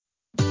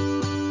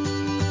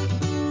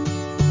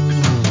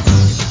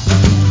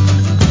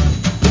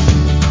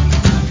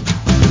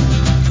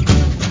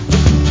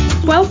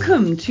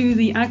Welcome to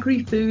the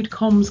Agri-Food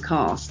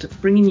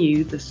Commscast, bringing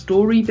you the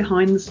story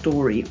behind the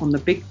story on the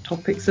big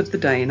topics of the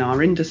day in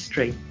our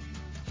industry.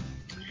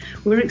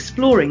 We're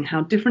exploring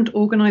how different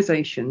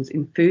organisations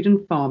in food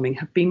and farming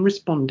have been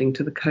responding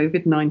to the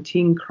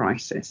COVID-19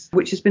 crisis,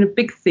 which has been a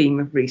big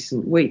theme of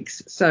recent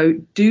weeks. So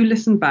do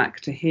listen back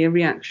to hear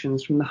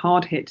reactions from the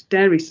hard-hit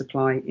dairy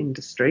supply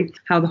industry,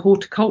 how the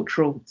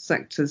horticultural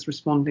sector's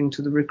responding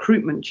to the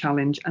recruitment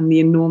challenge and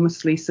the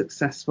enormously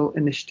successful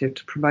initiative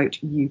to promote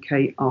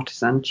UK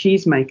artisan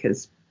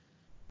cheesemakers.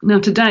 Now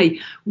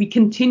today, we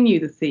continue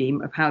the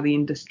theme of how the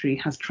industry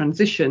has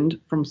transitioned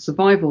from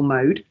survival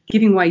mode,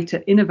 giving way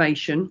to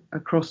innovation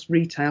across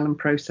retail and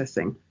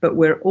processing. But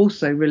we're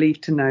also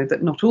relieved to know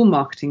that not all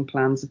marketing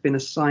plans have been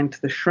assigned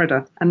to the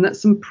shredder and that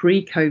some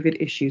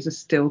pre-COVID issues are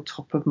still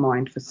top of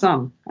mind for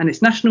some. And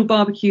it's National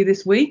Barbecue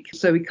this week,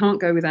 so we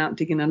can't go without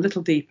digging a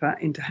little deeper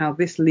into how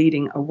this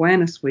leading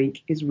awareness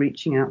week is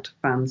reaching out to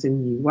fans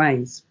in new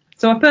ways.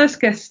 So our first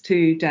guest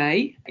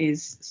today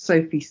is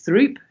Sophie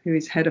Throop, who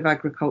is Head of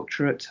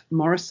Agriculture at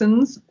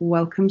Morrisons.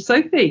 Welcome,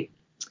 Sophie.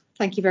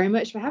 Thank you very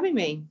much for having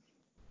me.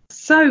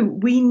 So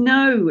we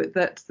know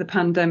that the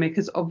pandemic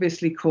has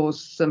obviously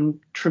caused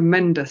some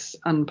tremendous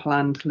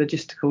unplanned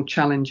logistical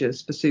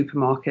challenges for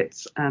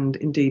supermarkets and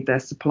indeed their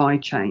supply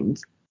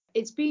chains.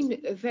 It's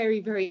been a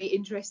very, very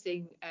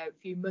interesting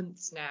few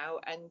months now,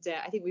 and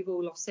I think we've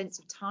all lost sense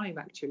of time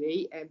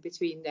actually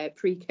between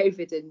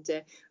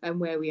pre-COVID and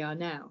where we are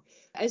now.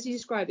 As you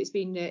describe, it's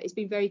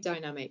been very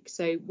dynamic.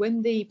 So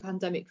when the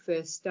pandemic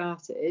first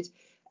started,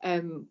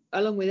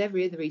 along with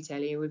every other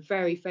retailer, we're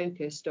very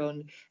focused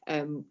on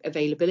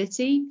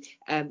availability,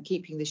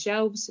 keeping the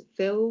shelves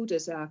filled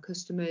as our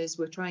customers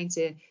were trying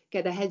to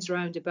get their heads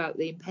around about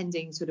the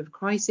impending sort of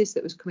crisis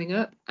that was coming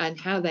up and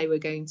how they were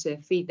going to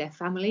feed their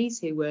families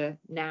who were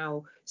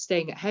now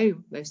staying at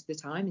home most of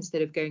the time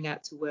instead of going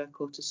out to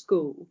work or to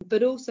school,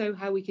 but also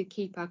how we could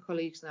keep our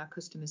colleagues and our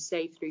customers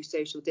safe through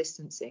social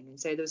distancing. And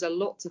so there was a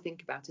lot to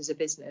think about as a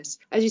business.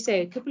 As you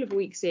say, a couple of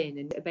weeks in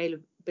and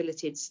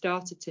availability had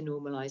started to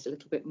normalise a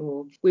little bit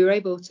more, we were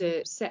able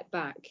to set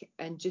back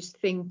and just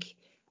think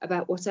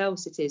about what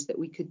else it is that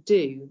we could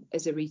do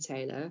as a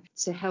retailer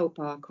to help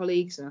our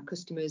colleagues and our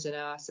customers and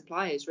our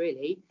suppliers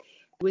really.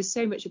 We're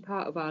so much a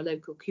part of our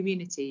local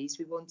communities,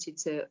 we wanted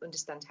to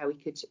understand how we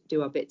could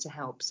do our bit to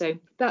help. So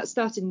that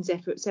started in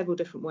several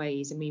different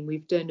ways. I mean,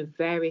 we've done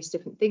various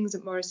different things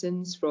at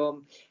Morrisons,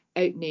 from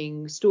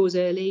opening stores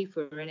early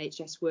for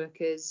NHS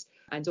workers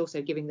and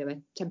also giving them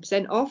a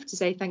 10% off to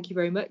say thank you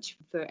very much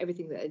for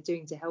everything that they're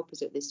doing to help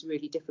us at this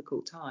really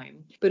difficult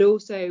time. But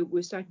also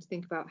we're starting to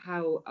think about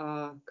how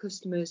our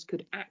customers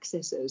could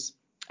access us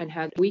and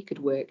how we could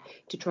work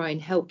to try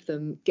and help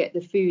them get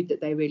the food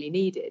that they really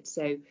needed.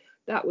 So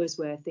that was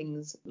where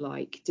things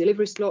like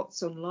delivery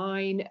slots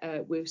online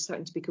were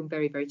starting to become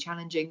very, very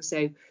challenging.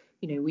 So,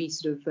 you know, we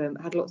sort of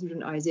had lots of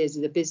different ideas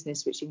as a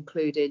business, which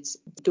included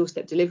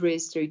doorstep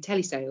deliveries through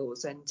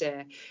telesales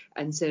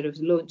and sort of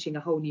launching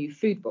a whole new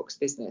food box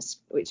business,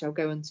 which I'll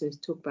go on to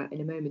talk about in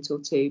a moment or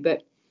two.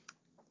 But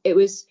it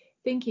was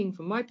thinking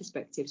from my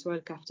perspective, so I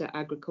look after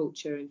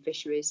agriculture and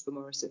fisheries for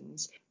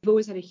Morrisons. I've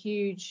always had a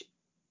huge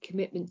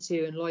commitment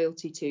to and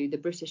loyalty to the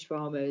British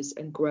farmers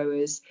and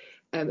growers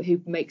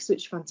who make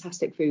such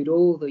fantastic food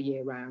all the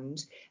year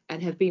round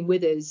and have been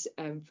with us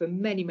for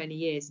many, many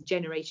years,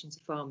 generations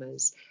of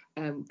farmers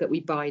that we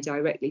buy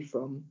directly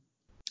from.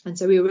 And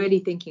so we were really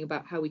thinking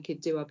about how we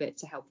could do our bit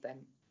to help them.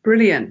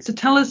 Brilliant. So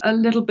tell us a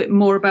little bit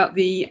more about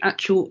the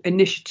actual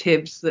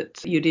initiatives that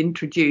you'd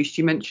introduced.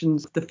 You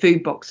mentioned the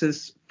food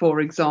boxes,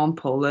 for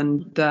example,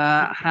 and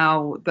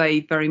how they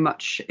very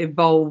much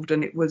evolved.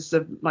 And it was,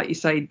 like you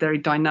say, very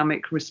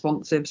dynamic,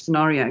 responsive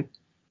scenario.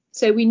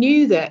 So we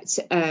knew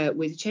that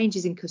with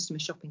changes in customer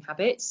shopping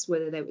habits,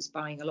 whether they was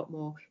buying a lot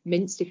more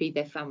mince to feed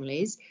their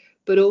families,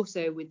 but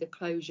also with the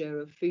closure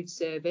of food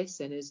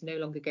service and us no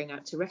longer going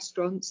out to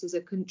restaurants as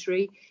a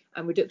country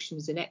and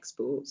reductions in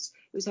exports,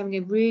 it was having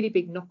a really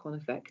big knock-on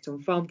effect on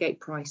farm gate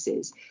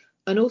prices.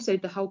 And also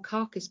the whole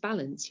carcass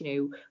balance, you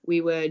know,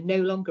 we were no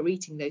longer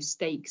eating those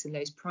steaks and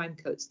those prime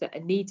cuts that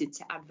are needed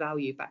to add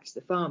value back to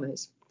the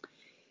farmers.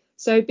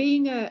 So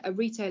being a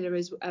retailer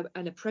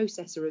and a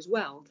processor as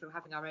well, through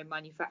having our own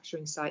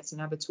manufacturing sites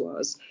and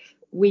abattoirs,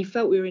 we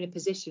felt we were in a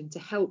position to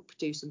help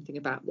do something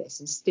about this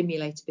and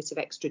stimulate a bit of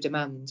extra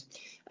demand.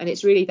 And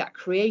it's really that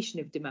creation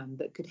of demand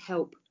that could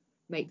help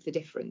make the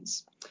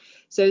difference.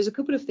 So there's a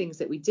couple of things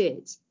that we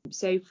did.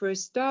 So for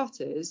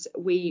starters,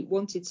 we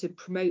wanted to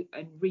promote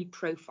and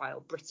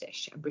reprofile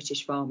British and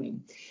British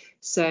farming.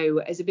 So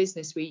as a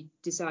business, we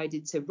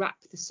decided to wrap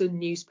the Sun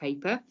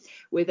newspaper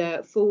with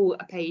a full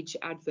page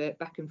advert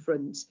back and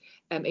front,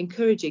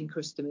 encouraging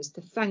customers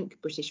to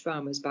thank British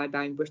farmers by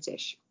buying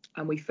British.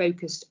 And we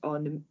focused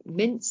on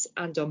mince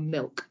and on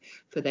milk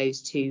for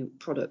those two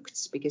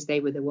products because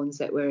they were the ones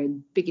that were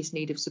in biggest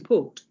need of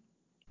support.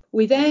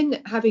 We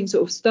then, having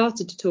sort of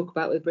started to talk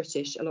about the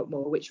British a lot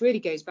more, which really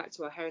goes back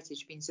to our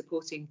heritage, been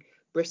supporting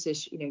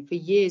British, for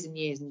years and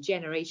years, and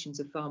generations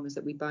of farmers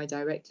that we buy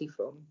directly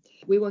from.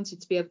 We wanted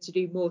to be able to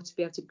do more to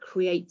be able to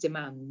create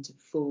demand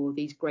for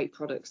these great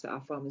products that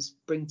our farmers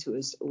bring to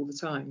us all the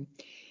time.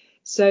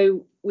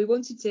 So we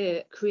wanted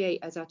to create,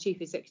 as our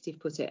chief executive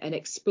put it, an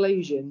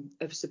explosion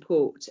of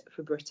support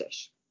for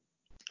British.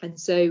 And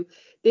so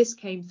this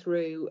came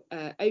through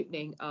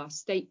opening our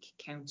steak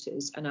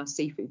counters and our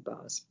seafood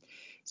bars.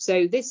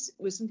 So this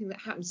was something that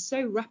happened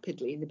so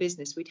rapidly in the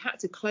business. We'd had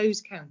to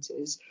close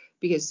counters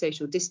because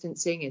social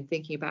distancing and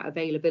thinking about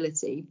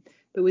availability.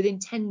 But within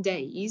 10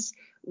 days,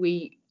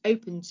 we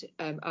opened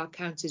our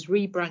counters,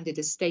 rebranded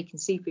as steak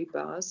and seafood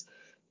bars,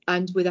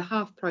 and with a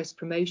half price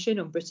promotion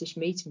on British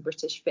meat and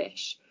British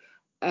fish,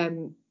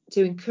 to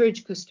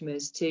encourage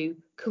customers to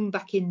come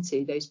back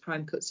into those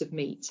prime cuts of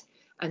meat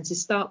and to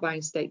start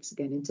buying steaks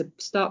again and to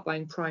start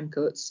buying prime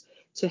cuts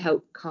to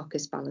help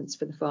carcass balance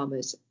for the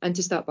farmers, and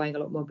to start buying a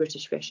lot more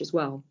British fish as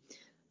well.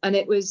 And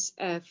it was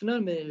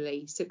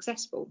phenomenally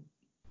successful.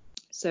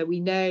 So we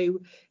know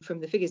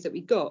from the figures that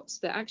we got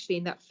that actually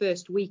in that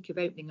first week of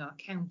opening our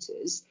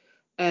counters,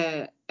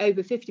 over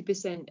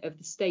 50% of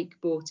the steak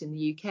bought in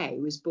the UK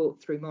was bought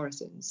through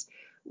Morrisons,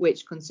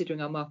 which, considering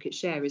our market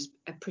share, is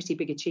a pretty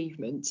big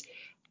achievement.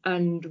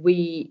 And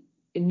we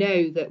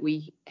know that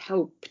we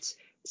helped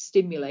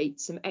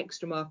stimulate some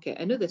extra market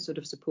and other sort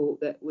of support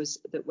that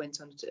went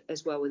on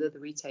as well with other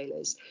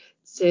retailers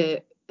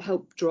to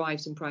help drive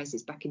some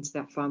prices back into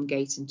that farm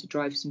gate and to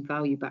drive some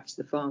value back to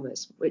the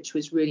farmers, which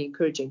was really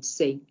encouraging to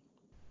see.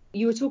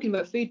 You were talking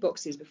about food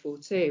boxes before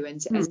too,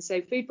 and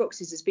so food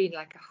boxes has been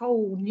like a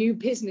whole new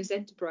business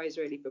enterprise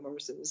really for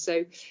Morrisons.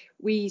 So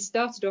we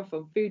started off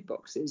on food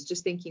boxes,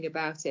 just thinking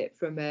about it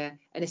from an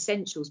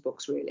essentials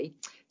box really.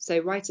 So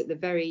right at the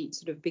very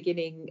sort of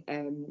beginning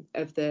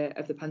of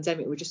the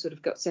pandemic, we just sort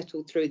of got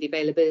settled through the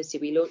availability.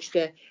 We launched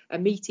a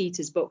meat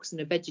eaters box and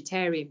a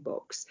vegetarian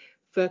box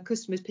for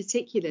customers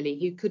particularly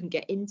who couldn't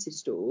get into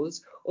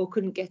stores or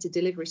couldn't get a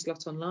delivery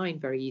slot online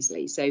very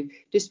easily. So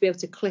just to be able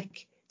to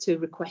click to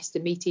request a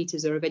meat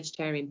eaters or a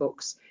vegetarian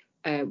box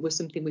was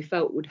something we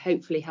felt would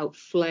hopefully help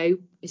flow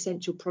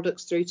essential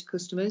products through to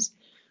customers.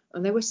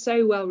 And they were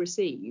so well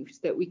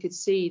received that we could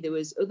see there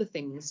was other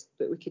things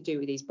that we could do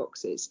with these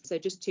boxes. So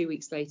just 2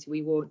 weeks later,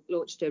 we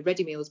launched a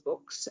ready meals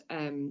box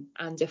and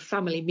a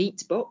family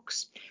meat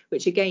box,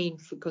 which again,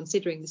 for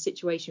considering the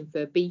situation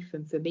for beef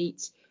and for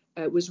meat,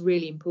 was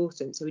really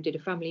important. So we did a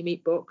family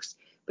meat box.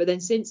 But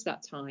then since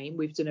that time,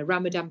 we've done a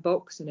Ramadan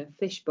box and a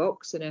fish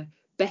box and a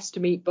best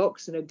meat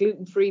box and a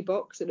gluten-free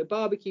box and a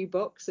barbecue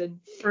box, and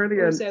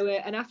also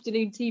an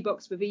afternoon tea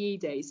box for VE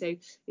Day. So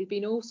there's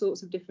been all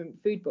sorts of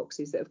different food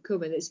boxes that have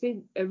come, and it's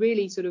been a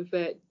really sort of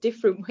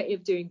different way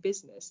of doing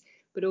business,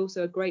 but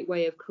also a great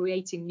way of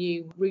creating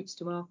new routes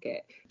to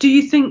market. Do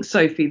you think,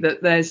 Sophie,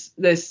 that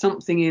there's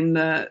something in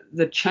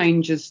the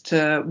changes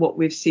to what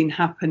we've seen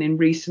happen in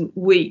recent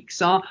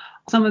weeks? Are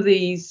some of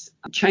these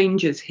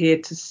changes here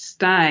to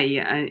stay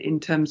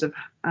in terms of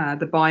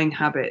the buying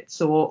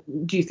habits, or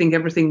do you think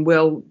everything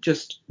will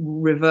just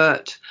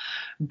revert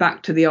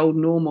back to the old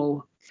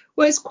normal?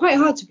 Well, it's quite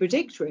hard to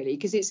predict, really,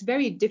 because it's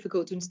very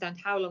difficult to understand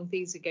how long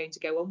things are going to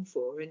go on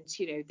for. And,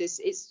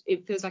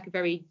 it feels like a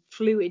very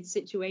fluid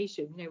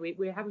situation.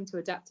 We're having to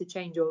adapt to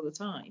change all the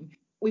time.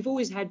 We've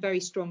always had very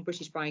strong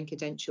British buying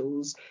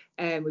credentials.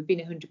 We've been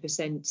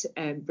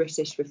 100%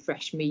 British for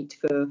fresh meat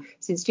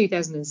since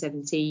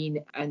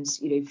 2017, and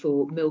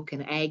for milk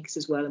and eggs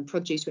as well, and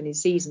produce when in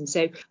season.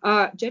 So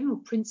our general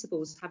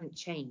principles haven't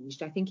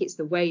changed. I think it's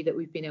the way that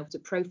we've been able to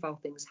profile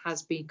things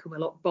has become a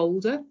lot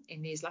bolder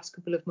in these last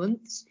couple of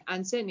months,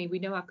 and certainly we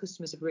know our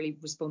customers have really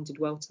responded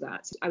well to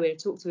that. I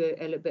talked a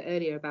little bit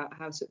earlier about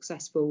how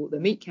successful the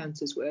meat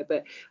counters were,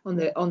 but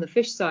on the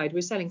fish side, we're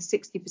selling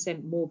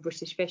 60% more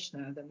British fish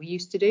now than we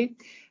used to do,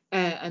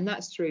 and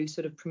that's through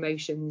sort of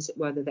promotions,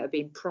 whether they're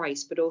being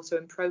priced but also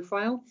in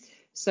profile.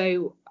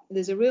 So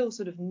there's a real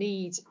sort of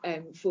need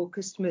for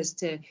customers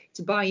to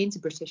buy into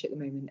British at the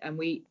moment, and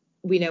we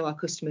know our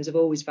customers have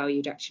always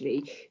valued,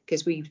 actually,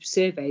 because we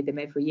survey them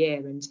every year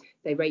and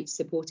they rate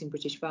supporting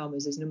British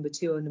farmers as number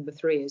 2 or number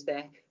 3 as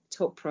their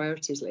top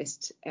priorities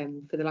list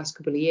for the last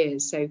couple of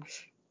years. So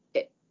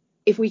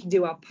if we can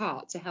do our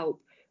part to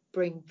help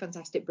bring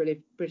fantastic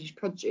British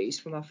produce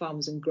from our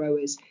farmers and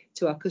growers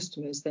to our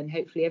customers, then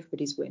hopefully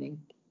everybody's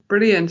winning.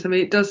 Brilliant. I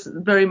mean, it does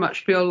very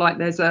much feel like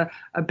there's a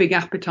big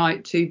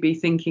appetite to be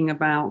thinking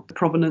about the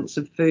provenance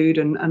of food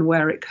and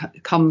where it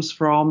comes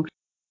from.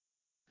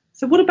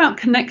 So what about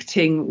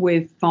connecting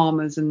with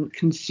farmers and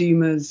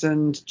consumers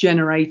and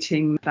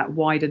generating that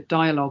wider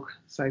dialogue,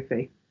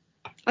 Sophie?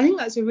 I think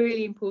that's a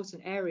really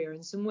important area,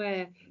 and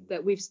somewhere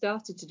that we've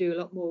started to do a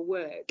lot more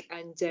work,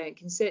 and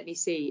can certainly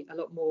see a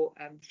lot more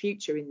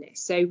future in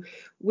this. So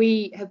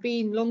we have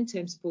been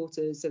long-term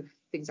supporters of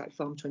things like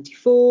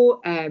Farm24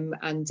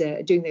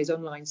 and doing those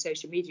online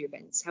social media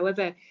events.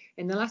 However,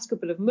 in the last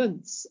couple of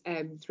months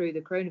through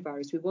the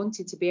coronavirus, we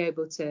wanted to be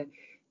able to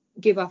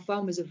give our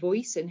farmers a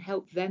voice and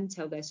help them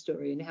tell their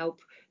story and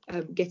help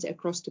get it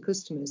across to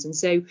customers. And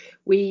so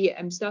we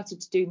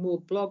started to do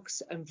more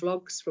blogs and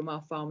vlogs from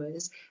our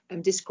farmers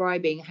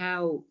describing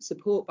how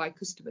support by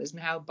customers and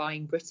how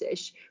buying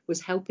British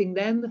was helping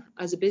them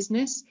as a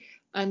business.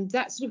 And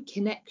that sort of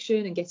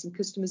connection and getting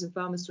customers and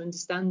farmers to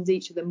understand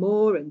each other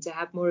more and to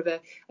have more of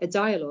a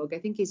dialogue, I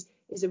think is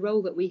a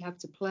role that we have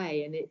to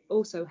play. And it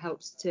also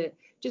helps to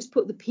just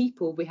put the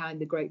people behind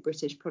the great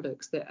British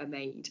products that are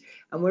made.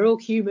 And we're all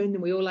human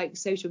and we all like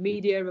social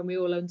media and we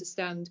all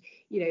understand,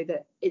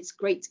 that it's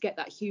great to get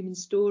that human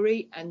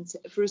story. And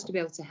for us to be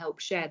able to help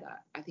share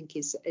that, I think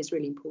is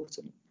really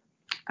important.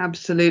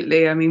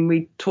 Absolutely. I mean,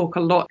 we talk a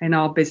lot in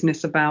our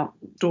business about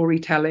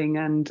storytelling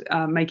and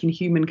making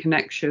human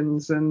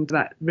connections, and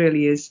that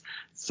really is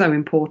so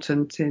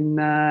important in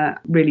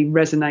really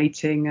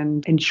resonating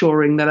and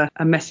ensuring that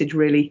a message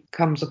really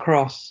comes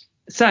across.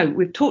 So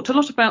we've talked a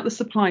lot about the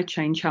supply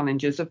chain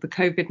challenges of the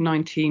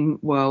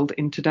COVID-19 world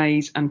in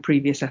today's and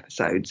previous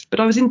episodes, but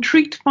I was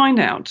intrigued to find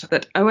out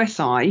that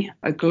OSI,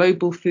 a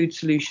global food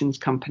solutions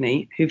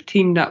company who've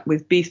teamed up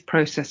with beef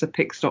processor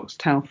Pickstocks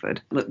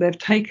Telford, that they've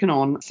taken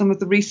on some of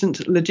the recent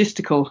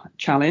logistical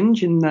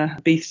challenge in the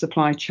beef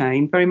supply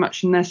chain very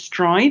much in their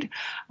stride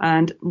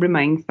and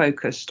remain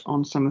focused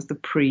on some of the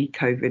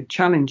pre-COVID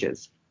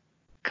challenges.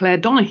 Claire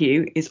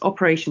Donoghue is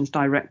Operations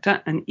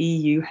Director and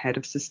EU Head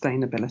of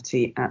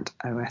Sustainability at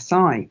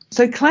OSI.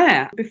 So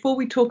Claire, before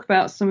we talk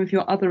about some of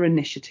your other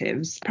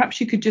initiatives, perhaps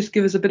you could just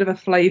give us a bit of a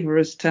flavour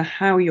as to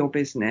how your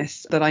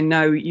business, that I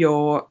know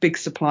your big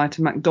supplier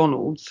to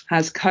McDonald's,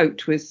 has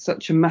coped with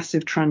such a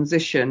massive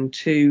transition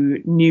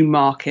to new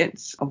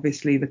markets,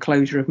 obviously the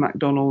closure of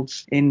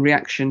McDonald's in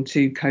reaction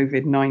to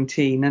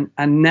COVID-19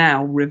 and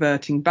now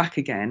reverting back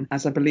again,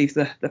 as I believe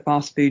the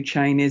fast food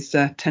chain is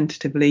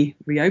tentatively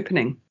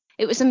reopening.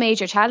 It was a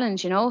major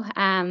challenge, it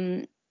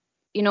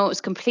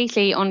was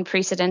completely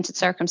unprecedented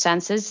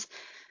circumstances.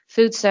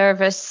 Food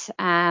service,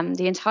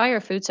 the entire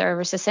food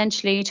service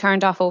essentially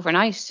turned off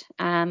overnight.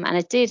 And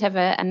it did have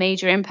a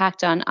major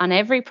impact on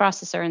every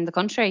processor in the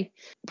country.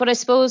 But I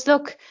suppose,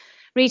 look,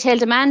 retail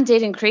demand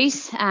did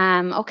increase,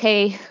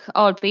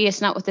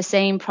 albeit not with the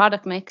same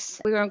product mix.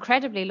 We were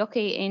incredibly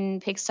lucky in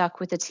Pickstock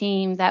with the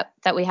team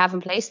that we have in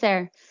place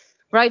there.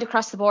 Right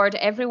across the board,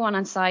 everyone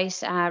on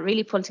site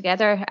really pulled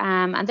together,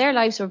 and their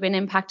lives were being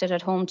impacted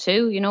at home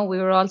too. We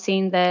were all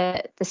seeing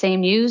the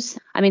same news.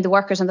 I mean, the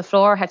workers on the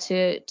floor had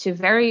to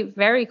very,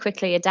 very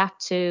quickly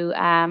adapt to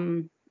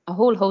a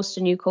whole host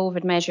of new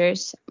COVID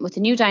measures with a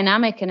new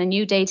dynamic and a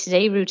new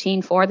day-to-day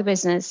routine for the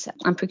business.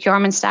 And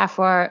procurement staff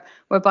were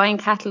buying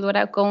cattle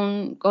without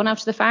going out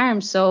to the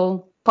farm.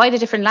 So quite a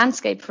different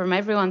landscape from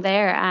everyone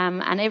there,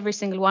 and every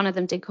single one of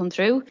them did come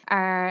through.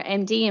 Our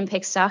MD in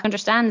Pickstock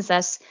understands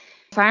that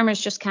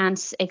farmers just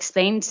can't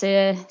explain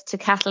to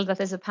cattle that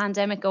there's a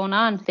pandemic going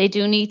on. They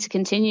do need to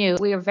continue.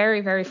 We are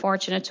very, very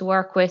fortunate to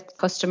work with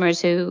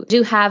customers who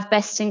do have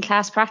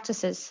best-in-class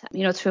practices.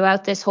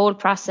 Throughout this whole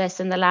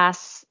process in the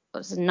last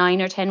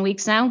 9 or 10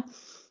 weeks now,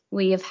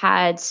 we have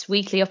had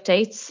weekly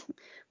updates,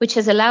 which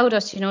has allowed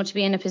us, to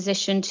be in a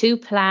position to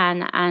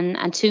plan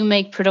and to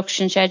make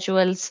production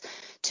schedules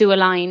to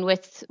align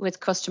with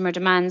customer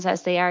demands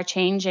as they are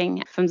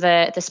changing from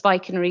the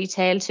spike in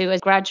retail to a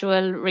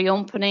gradual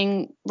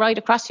reopening right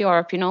across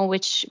Europe,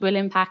 which will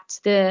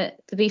impact the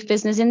beef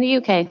business in the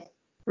UK.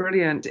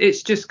 Brilliant.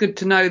 It's just good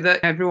to know that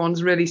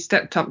everyone's really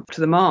stepped up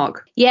to the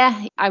mark.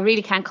 Yeah, I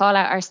really can't call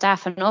out our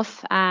staff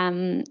enough.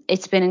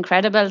 It's been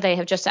incredible. They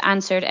have just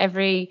answered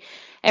every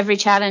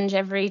challenge,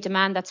 every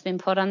demand that's been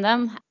put on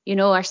them.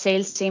 Our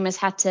sales team has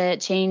had to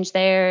change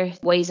their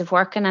ways of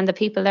working and the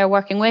people they're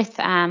working with.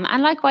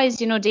 And likewise,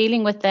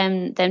 dealing with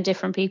them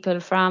different people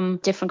from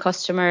different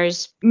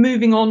customers.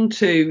 Moving on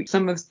to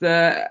some of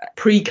the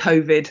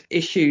pre-COVID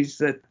issues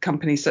that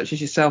companies such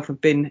as yourself have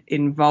been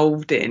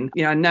involved in.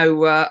 I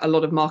know a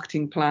lot of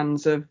marketing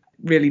plans have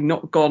really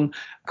not gone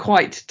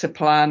quite to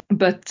plan,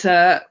 but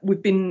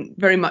we've been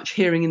very much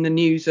hearing in the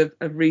news of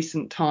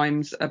recent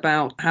times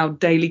about how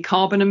daily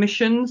carbon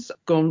emissions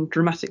gone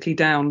dramatically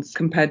down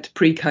compared to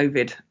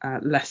pre-COVID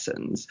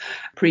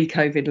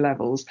pre-COVID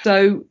levels.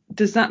 So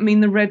does that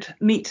mean the red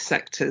meat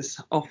sector's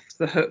off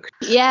the hook?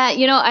 Yeah,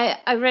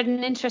 I read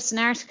an interesting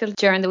article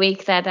during the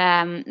week that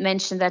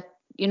mentioned that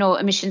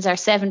emissions are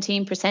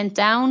 17%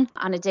 down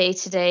on a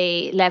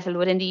day-to-day level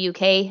within the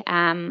UK.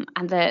 And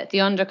the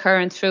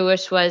undercurrent through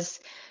it was,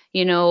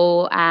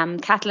 cattle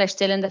are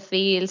still in the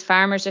fields,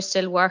 farmers are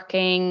still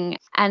working.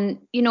 And,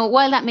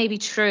 while that may be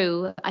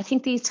true, I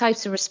think these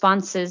types of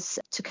responses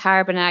to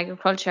carbon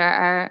agriculture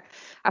are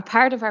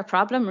part of our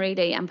problem,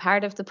 really, and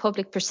part of the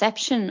public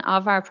perception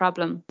of our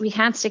problem. We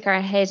can't stick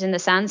our head in the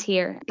sand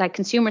here. Like,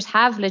 consumers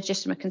have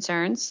legitimate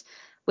concerns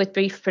with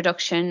beef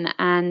production,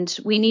 and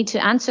we need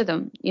to answer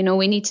them.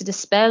 We need to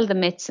dispel the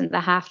myths and the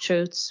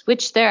half-truths,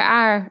 which there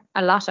are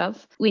a lot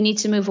of. We need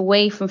to move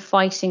away from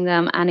fighting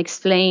them and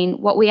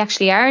explain what we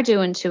actually are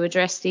doing to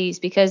address these,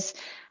 because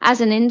as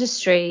an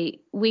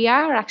industry, we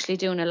are actually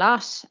doing a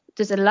lot.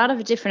 There's a lot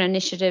of different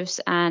initiatives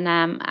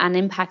and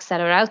impacts that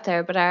are out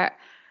there, but our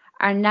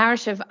our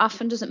narrative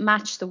often doesn't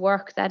match the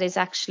work that is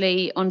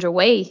actually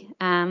underway,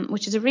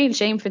 which is a real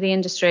shame for the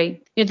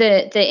industry.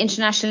 The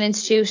International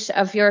Institute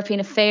of European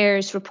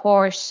Affairs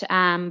report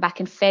back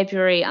in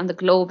February on the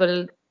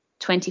global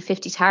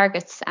 2050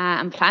 targets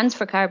and plans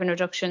for carbon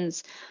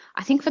reductions,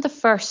 I think for the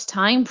first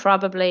time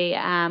probably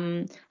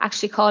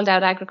actually called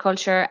out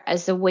agriculture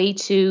as a way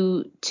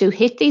to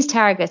hit these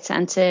targets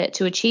and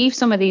to achieve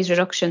some of these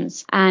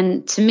reductions.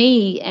 And to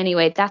me,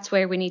 anyway, that's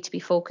where we need to be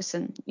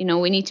focusing.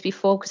 We need to be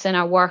focusing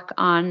our work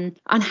on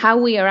how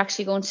we are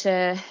actually going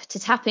to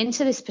tap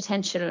into this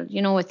potential,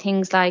 with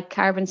things like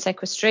carbon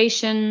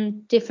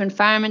sequestration, different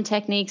farming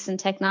techniques and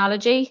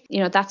technology.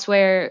 That's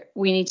where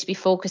we need to be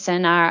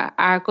focusing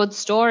our good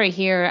story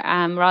here,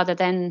 rather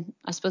than,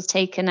 I suppose,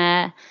 taking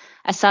a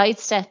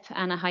sidestep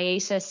and a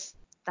hiatus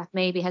that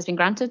maybe has been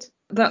granted.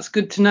 That's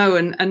good to know,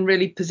 and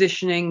really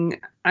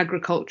positioning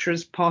agriculture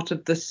as part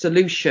of the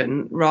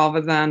solution rather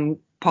than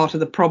part of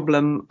the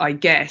problem, I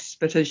guess.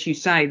 But as you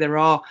say, there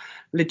are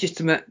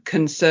legitimate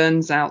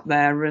concerns out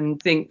there, and I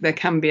think there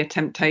can be a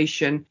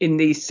temptation in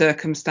these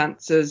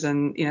circumstances.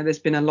 And, there's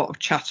been a lot of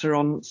chatter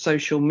on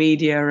social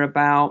media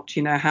about,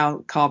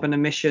 how carbon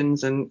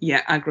emissions and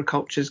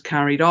agriculture's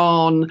carried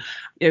on.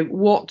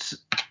 What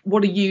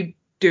are you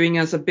doing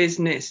as a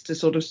business to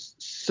sort of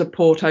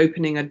support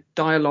opening a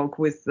dialogue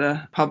with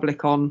the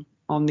public on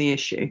the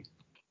issue?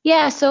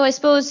 Yeah, so I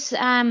suppose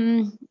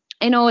in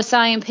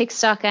OSI and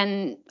Pickstock,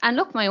 and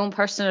look, my own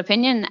personal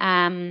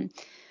opinion,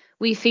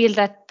 we feel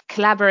that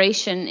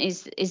collaboration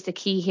is the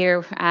key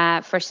here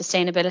for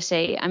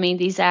sustainability. I mean,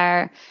 these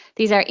are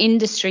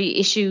industry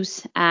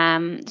issues,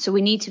 so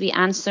we need to be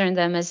answering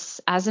them as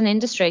an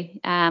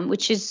industry,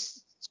 which is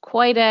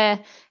quite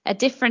a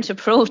different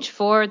approach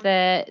for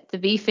the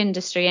beef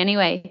industry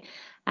anyway.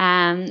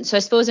 So I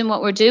suppose in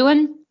what we're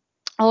doing,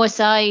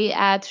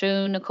 OSI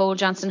through Nicole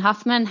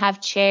Johnson-Hoffman have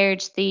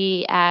chaired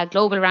the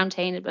Global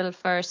Roundtable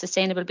for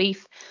Sustainable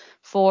Beef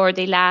for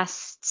the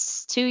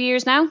last 2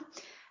 years now.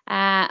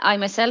 I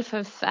myself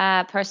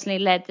have personally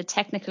led the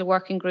technical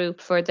working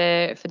group for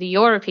the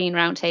European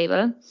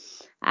Roundtable.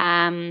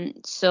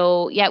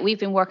 So we've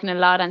been working a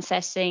lot on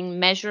setting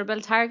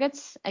measurable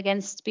targets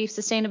against beef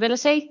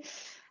sustainability.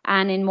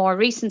 And in more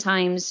recent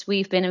times,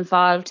 we've been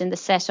involved in the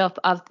setup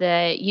of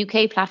the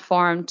UK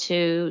platform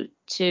to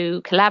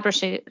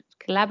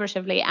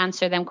collaboratively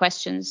answer them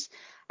questions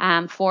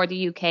for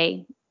the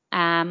UK.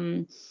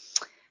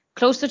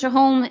 Closer to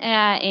home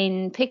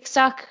in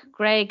Pickstock,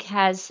 Greg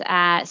has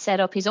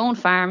set up his own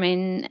farm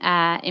in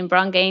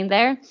Brongain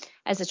there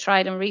as a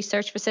trial and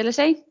research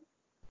facility.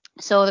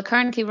 So they're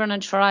currently running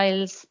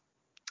trials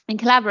in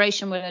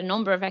collaboration with a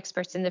number of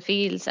experts in the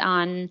fields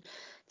on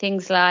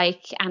things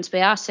like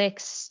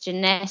antibiotics,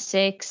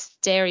 genetics,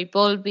 dairy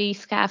bull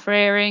beef calf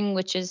rearing,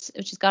 which has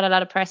got a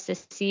lot of press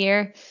this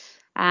year,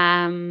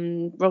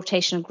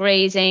 rotational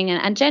grazing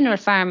and general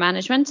farm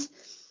management.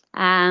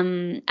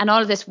 And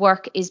all of this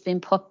work is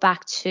being put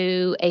back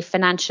to a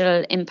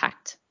financial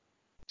impact.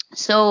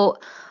 So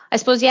I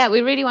suppose,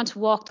 we really want to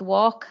walk the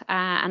walk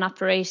and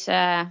operate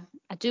a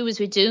do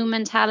as we do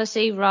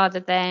mentality rather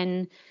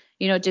than,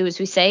 do as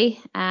we say.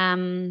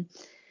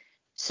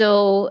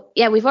 So,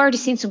 we've already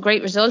seen some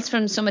great results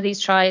from some of these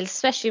trials,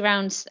 especially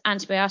around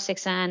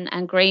antibiotics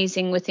and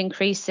grazing, with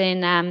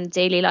increasing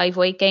daily live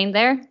weight gain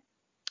there,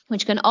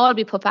 which can all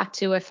be put back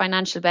to a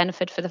financial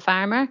benefit for the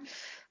farmer.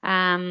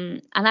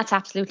 And that's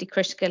absolutely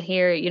critical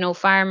here.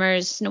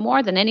 Farmers, no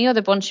more than any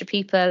other bunch of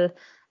people,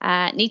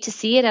 need to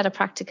see it at a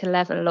practical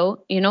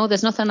level.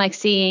 There's nothing like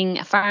seeing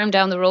a farm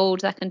down the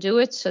road that can do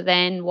it. So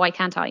then why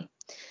can't I?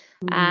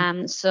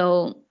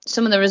 So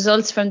some of the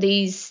results from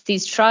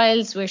these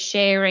trials we're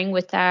sharing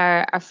with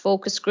our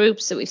focus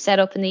groups that we've set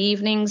up in the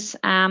evenings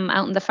out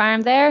on the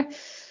farm there,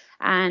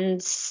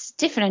 and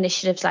different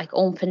initiatives like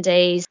open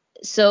days.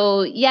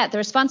 So the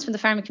response from the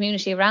farming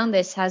community around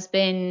this has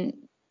been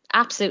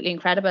absolutely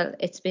incredible.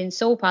 It's been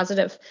so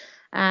positive,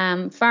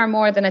 far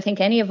more than I think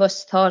any of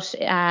us thought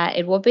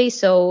it would be.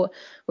 So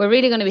we're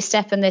really going to be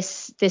stepping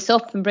this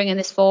up and bringing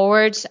this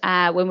forward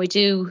when we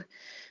do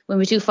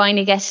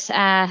finally get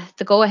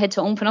the go-ahead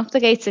to open up the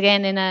gates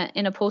again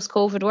in a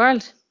post-COVID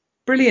world.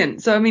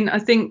 Brilliant. So, I mean, I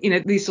think,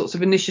 these sorts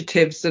of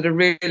initiatives that are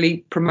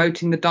really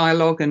promoting the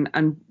dialogue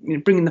and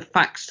bringing the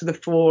facts to the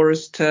fore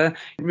as to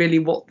really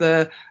what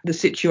the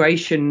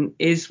situation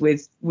is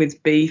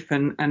with beef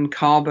and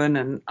carbon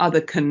and other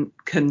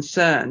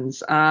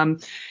concerns.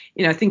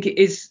 I think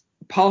it is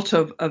part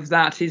of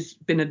that has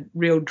been a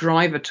real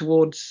driver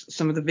towards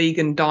some of the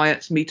vegan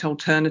diets, meat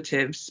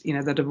alternatives,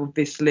 that have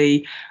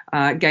obviously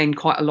gained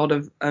quite a lot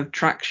of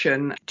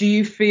traction. Do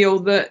you feel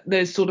that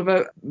there's sort of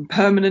a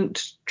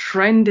permanent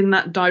trend in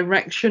that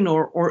direction,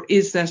 or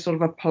is there sort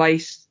of a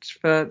place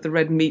for the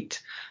red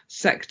meat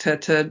sector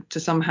to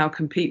somehow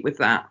compete with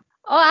that?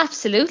 Oh,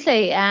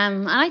 absolutely.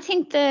 And I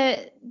think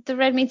the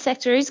red meat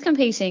sector is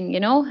competing,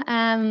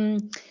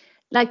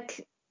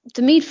 like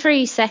the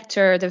meat-free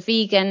sector, the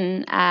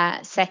vegan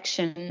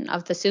section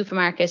of the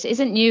supermarket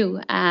isn't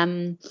new,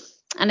 and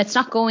it's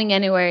not going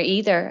anywhere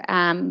either.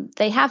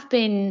 They have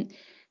been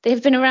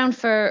they've been around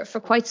for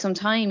quite some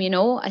time, you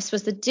know. I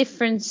suppose the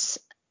difference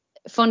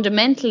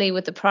fundamentally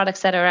with the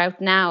products that are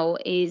out now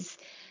is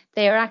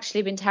they are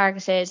actually been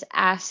targeted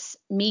at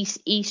meat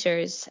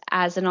eaters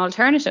as an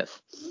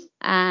alternative.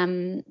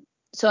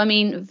 So, I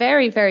mean,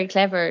 very, very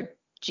clever,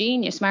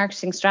 genius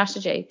marketing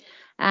strategy.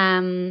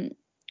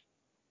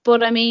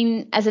 But I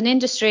mean, as an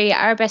industry,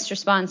 our best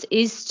response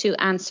is to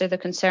answer the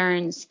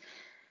concerns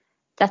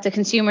that the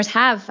consumers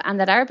have and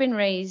that are being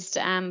raised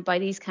by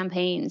these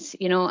campaigns,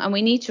 you know, and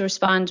we need to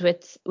respond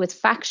with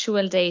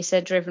factual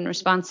data-driven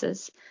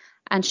responses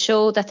and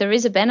show that there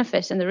is a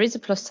benefit and there is a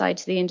plus side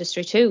to the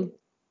industry too.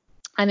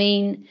 I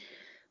mean,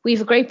 we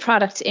have a great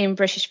product in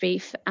British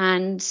beef,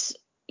 and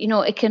you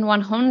know, it can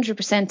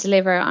 100%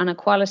 deliver on a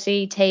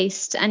quality,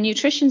 taste and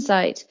nutrition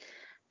side.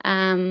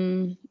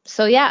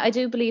 So yeah, I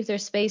do believe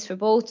there's space for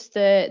both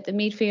the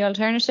meat-free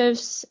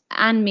alternatives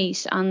and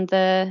meat on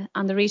the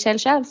retail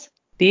shelves.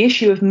 The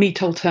issue of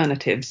meat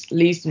alternatives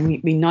leads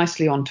me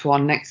nicely on to our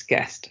next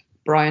guest,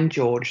 Brian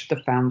George, the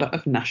founder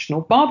of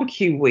National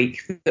Barbecue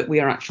Week, that we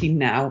are actually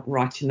now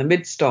right in the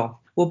midst of.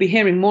 We'll be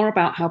hearing more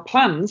about how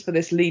plans for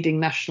this leading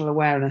National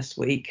Awareness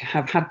Week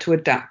have had to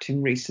adapt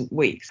in recent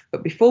weeks.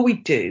 But before we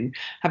do,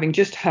 having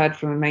just heard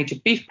from a major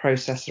beef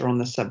processor on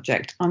the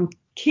subject, I'm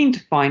keen to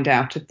find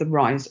out if the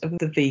rise of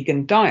the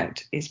vegan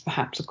diet is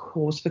perhaps a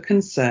cause for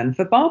concern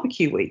for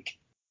Barbecue Week.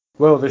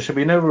 Well, there should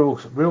be no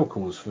real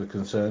cause for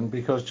concern,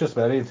 because just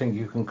about anything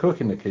you can cook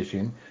in the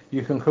kitchen,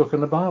 you can cook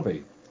on a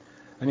barbie.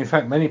 And in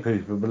fact, many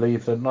people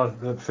believe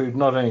that food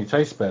not only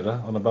tastes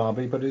better on a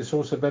barbie, but it's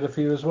also better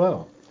for you as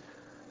well,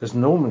 as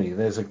normally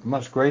there's a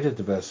much greater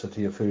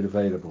diversity of food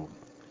available.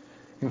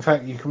 In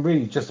fact, you can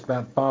really just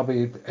about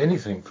barbie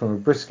anything from a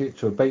brisket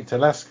to a baked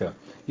Alaska.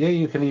 Yeah,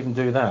 you can even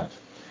do that.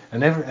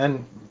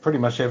 And pretty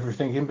much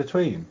everything in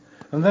between.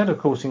 And that, of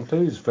course,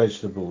 includes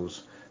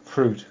vegetables,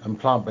 fruit and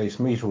plant-based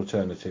meat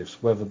alternatives,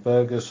 whether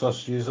burgers,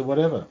 sausages or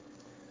whatever.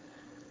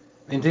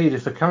 Indeed,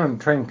 if the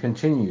current trend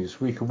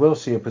continues, we could well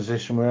see a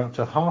position where up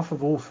to half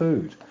of all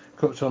food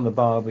cooked on the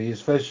barbie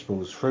is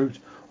vegetables, fruit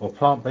or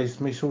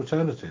plant-based meat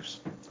alternatives.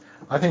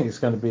 I think it's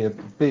going to be a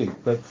big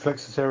but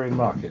flexitarian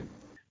market.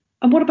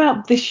 And what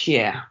about this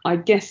year? I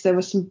guess there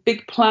were some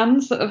big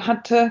plans that have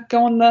had to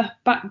go on the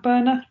back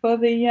burner for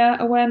the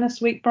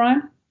Awareness Week,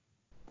 Brian?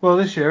 Well,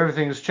 this year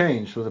everything has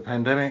changed with the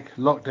pandemic,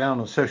 lockdown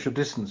and social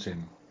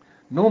distancing.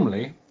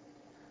 Normally,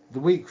 the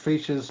week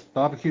features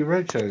barbecue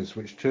roadshows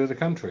which tour the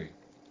country.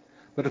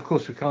 But of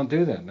course we can't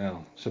do that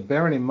now. So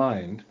bearing in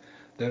mind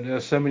that there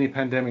are so many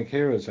pandemic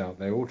heroes out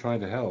there all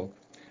trying to help,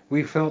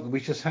 we felt that we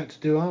just had to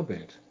do our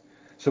bit.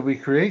 So we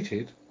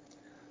created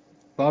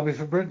Barbie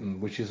for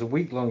Britain, which is a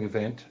week-long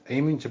event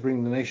aiming to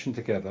bring the nation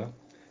together,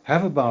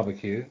 have a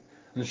barbecue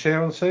and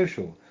share on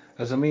social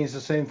as a means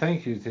of saying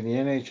thank you to the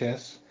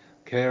NHS,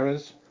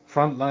 carers,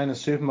 frontline and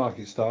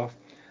supermarket staff,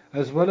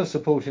 as well as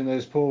supporting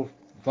those poor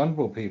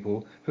vulnerable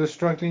people who are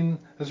struggling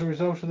as a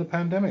result of the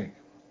pandemic.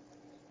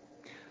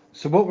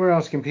 So what we're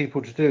asking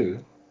people to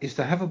do is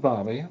to have a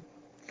barbie,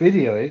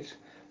 video it,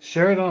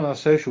 share it on our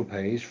social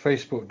page,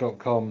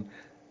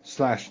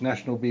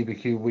 facebook.com/National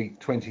BBQ Week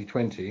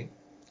 2020,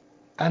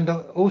 and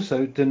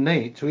also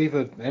donate to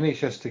either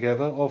NHS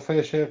Together or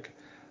Fair Share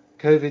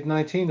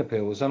COVID-19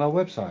 appeals on our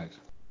website.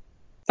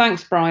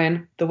 Thanks,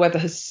 Brian. The weather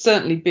has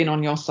certainly been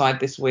on your side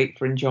this week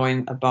for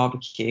enjoying a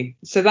barbecue.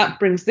 So that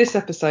brings this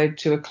episode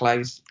to a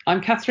close. I'm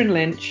Catherine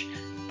Lynch.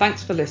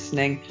 Thanks for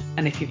listening.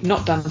 And if you've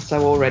not done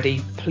so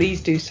already,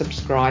 please do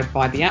subscribe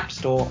by the App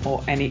Store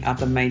or any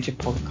other major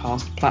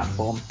podcast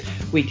platform.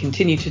 We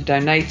continue to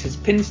donate as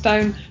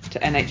Pinstone to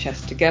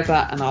NHS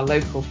Together and our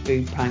local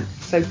food bank,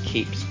 so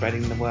keep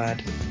spreading the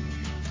word.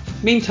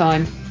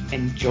 Meantime,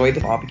 enjoy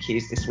the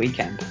barbecues this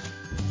weekend.